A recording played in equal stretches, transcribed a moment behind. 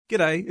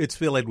G'day, it's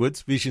Phil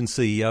Edwards, Vision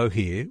CEO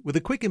here, with a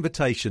quick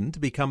invitation to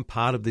become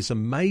part of this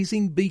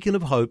amazing beacon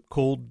of hope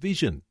called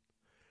Vision.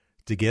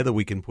 Together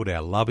we can put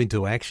our love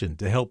into action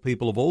to help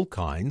people of all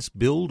kinds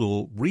build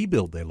or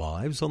rebuild their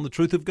lives on the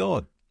truth of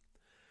God.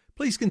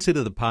 Please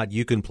consider the part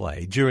you can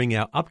play during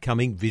our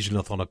upcoming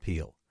Visionathon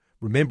appeal,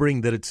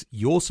 remembering that it's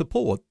your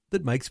support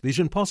that makes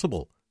Vision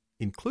possible,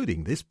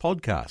 including this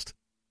podcast.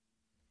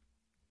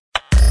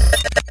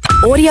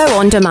 Audio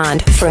on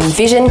demand from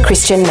Vision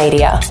Christian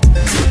Media.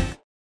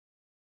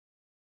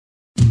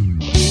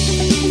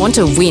 Want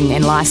to win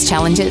in life's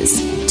challenges?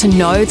 To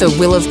know the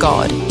will of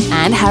God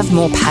and have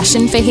more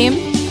passion for Him?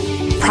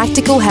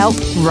 Practical help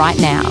right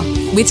now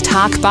with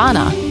Tak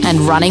Bhana and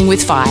Running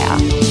with Fire.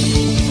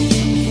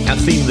 Our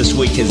theme this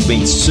week has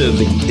been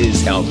serving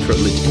is our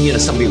privilege.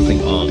 And some people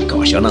think, oh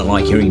gosh, I don't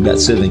like hearing about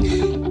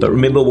serving. But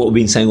remember what we've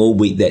been saying all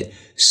week, that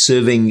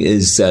serving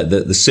is,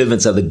 the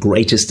servants are the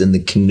greatest in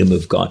the kingdom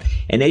of God.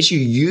 And as you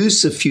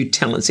use the few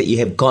talents that you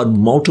have, God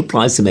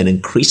multiplies them and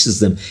increases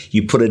them.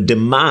 You put a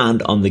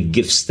demand on the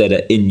gifts that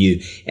are in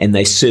you, and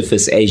they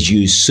surface as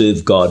you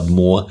serve God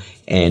more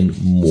and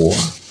more.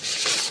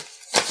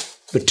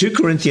 But 2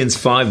 Corinthians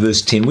 5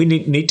 verse 10, we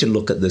need to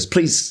look at this.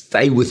 Please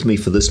stay with me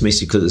for this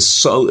message because it's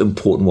so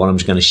important what I'm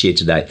going to share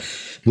today.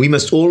 We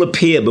must all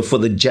appear before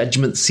the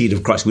judgment seat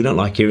of Christ. We don't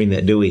like hearing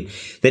that, do we?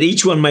 That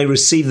each one may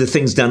receive the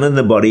things done in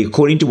the body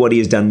according to what he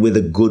has done, whether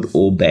good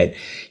or bad.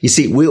 You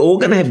see, we're all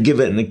going to have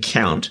given an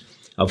account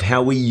of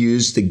how we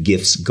use the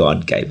gifts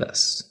God gave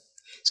us.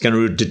 It's going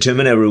to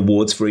determine our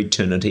rewards for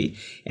eternity,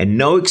 and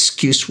no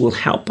excuse will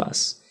help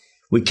us.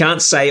 We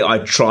can't say, I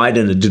tried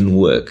and it didn't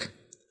work.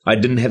 I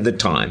didn't have the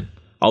time.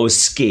 I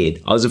was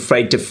scared. I was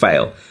afraid to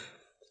fail.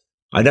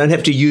 I don't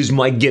have to use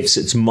my gifts.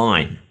 It's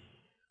mine.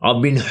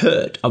 I've been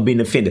hurt. I've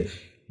been offended.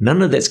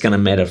 None of that's going to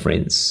matter,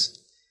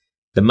 friends.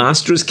 The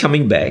master is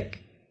coming back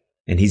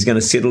and he's going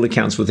to settle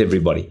accounts with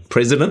everybody.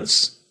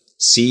 Presidents,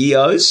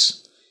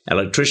 CEOs,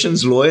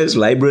 electricians, lawyers,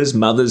 laborers,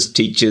 mothers,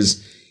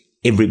 teachers,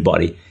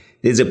 everybody.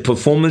 There's a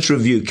performance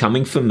review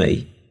coming for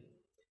me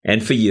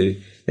and for you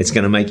that's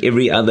going to make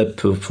every other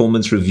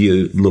performance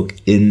review look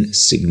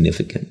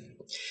insignificant.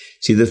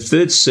 See, the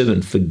third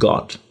servant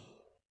forgot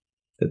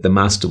that the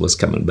master was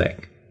coming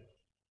back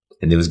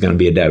and there was going to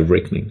be a day of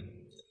reckoning.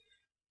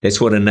 That's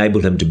what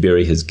enabled him to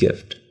bury his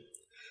gift.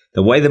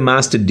 The way the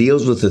master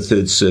deals with the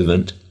third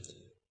servant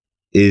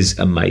is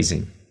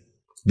amazing.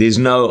 There's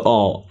no,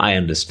 oh, I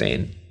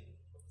understand.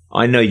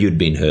 I know you'd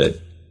been hurt.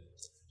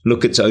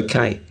 Look, it's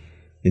okay.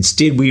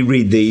 Instead, we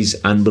read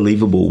these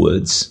unbelievable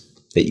words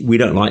that we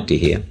don't like to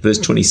hear. Verse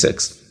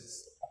 26.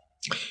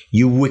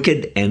 You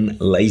wicked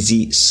and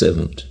lazy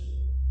servant.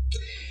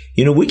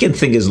 We can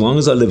think as long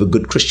as I live a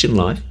good Christian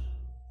life,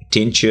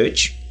 attend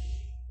church,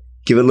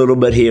 give a little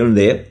bit here and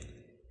there,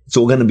 it's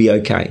all going to be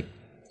okay.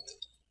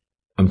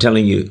 I'm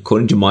telling you,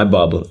 according to my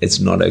Bible, it's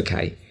not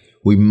okay.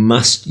 We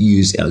must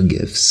use our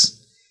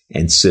gifts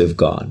and serve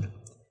God.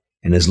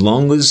 And as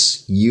long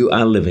as you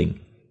are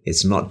living,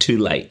 it's not too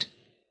late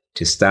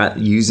to start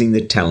using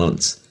the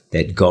talents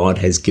that God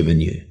has given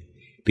you.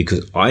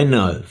 Because I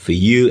know for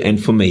you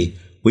and for me,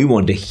 we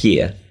want to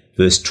hear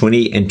verse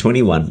 20 and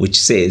 21, which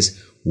says,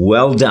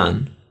 well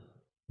done,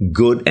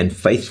 good and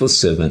faithful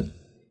servant.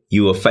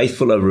 You are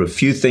faithful over a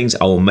few things.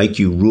 I will make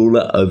you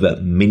ruler over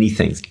many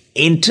things.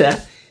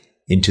 Enter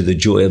into the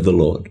joy of the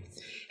Lord.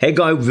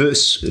 Haggai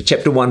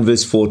chapter 1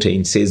 verse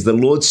 14 says, the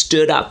Lord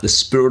stirred up the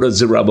spirit of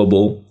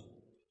Zerubbabel,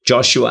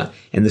 Joshua,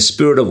 and the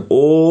spirit of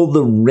all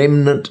the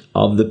remnant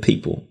of the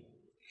people.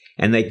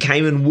 And they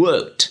came and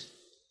worked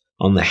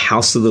on the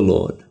house of the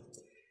Lord.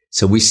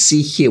 So we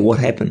see here what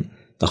happened.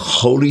 The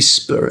Holy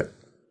Spirit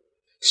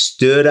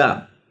stirred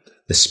up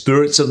the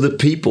spirits of the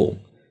people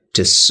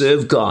to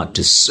serve God,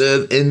 to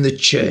serve in the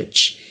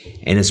church.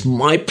 And it's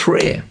my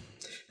prayer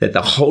that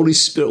the Holy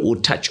Spirit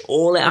will touch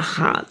all our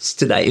hearts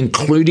today,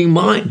 including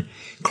mine,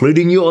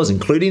 including yours,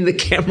 including the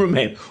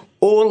cameraman,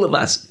 all of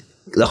us,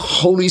 the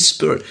Holy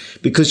Spirit.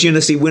 Because,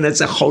 see, when it's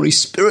the Holy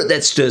Spirit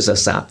that stirs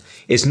us up,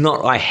 it's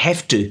not I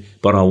have to,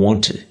 but I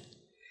want to.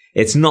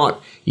 It's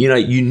not,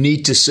 you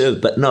need to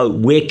serve, but no,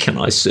 where can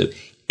I serve?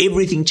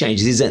 Everything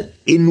changes. There's an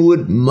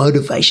inward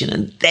motivation,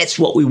 and that's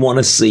what we want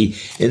to see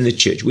in the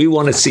church. We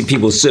want to see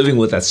people serving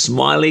with a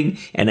smiling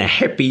and a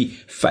happy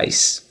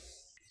face.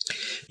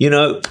 We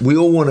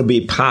all want to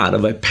be part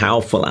of a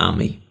powerful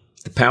army,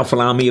 the powerful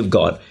army of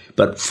God.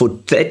 But for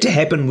that to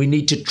happen, we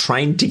need to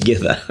train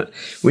together.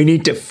 We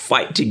need to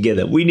fight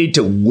together. We need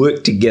to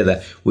work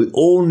together. We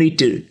all need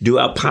to do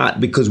our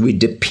part because we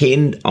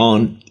depend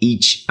on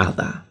each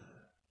other.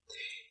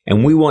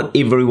 And we want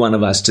every one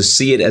of us to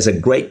see it as a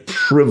great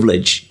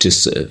privilege to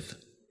serve,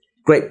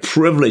 great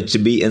privilege to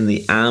be in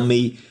the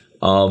army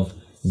of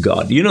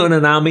God. In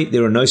an army,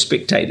 there are no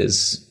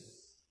spectators.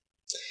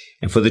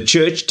 And for the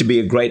church to be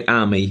a great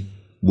army,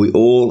 we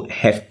all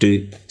have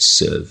to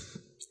serve.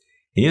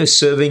 And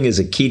serving is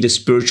a key to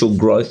spiritual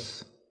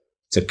growth.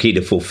 It's a key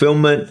to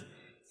fulfillment.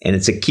 And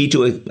it's a key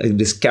to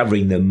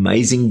discovering the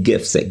amazing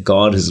gifts that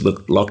God has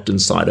locked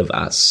inside of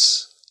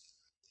us.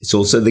 It's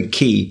also the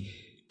key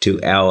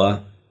to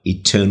our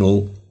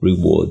eternal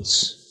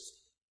rewards.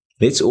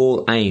 Let's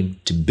all aim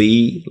to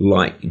be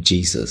like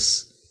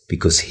Jesus,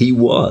 because he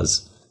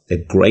was the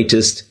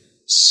greatest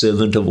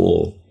servant of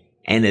all.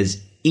 And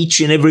as each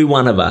and every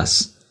one of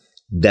us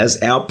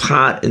does our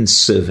part in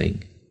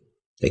serving,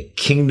 the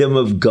kingdom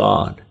of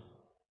God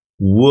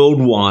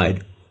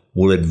worldwide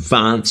will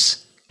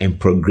advance and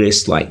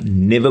progress like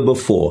never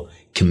before.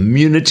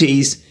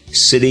 Communities,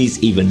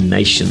 cities, even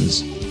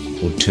nations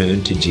will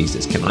turn to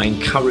Jesus. Can I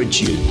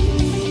encourage you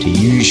to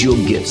use your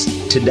gifts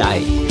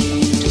today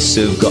to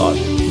serve God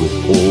with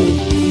all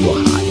your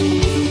heart?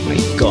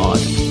 May God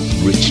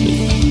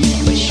richly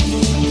bless you.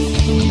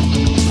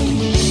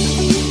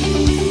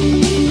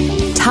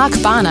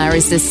 Tak Bhana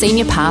is the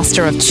Senior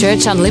Pastor of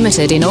Church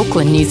Unlimited in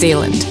Auckland, New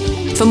Zealand.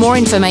 For more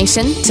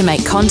information, to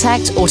make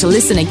contact or to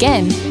listen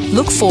again,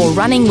 look for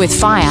Running with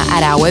Fire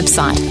at our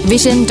website,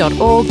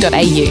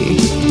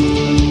 vision.org.au.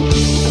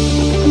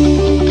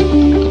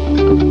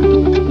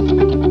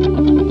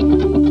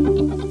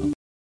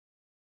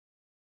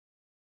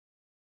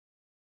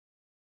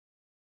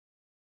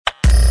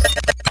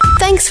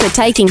 Thanks for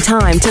taking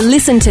time to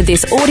listen to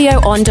this audio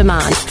on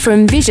demand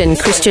from Vision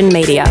Christian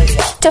Media.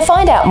 To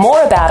find out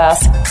more about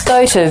us,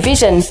 go to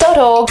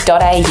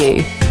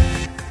vision.org.au.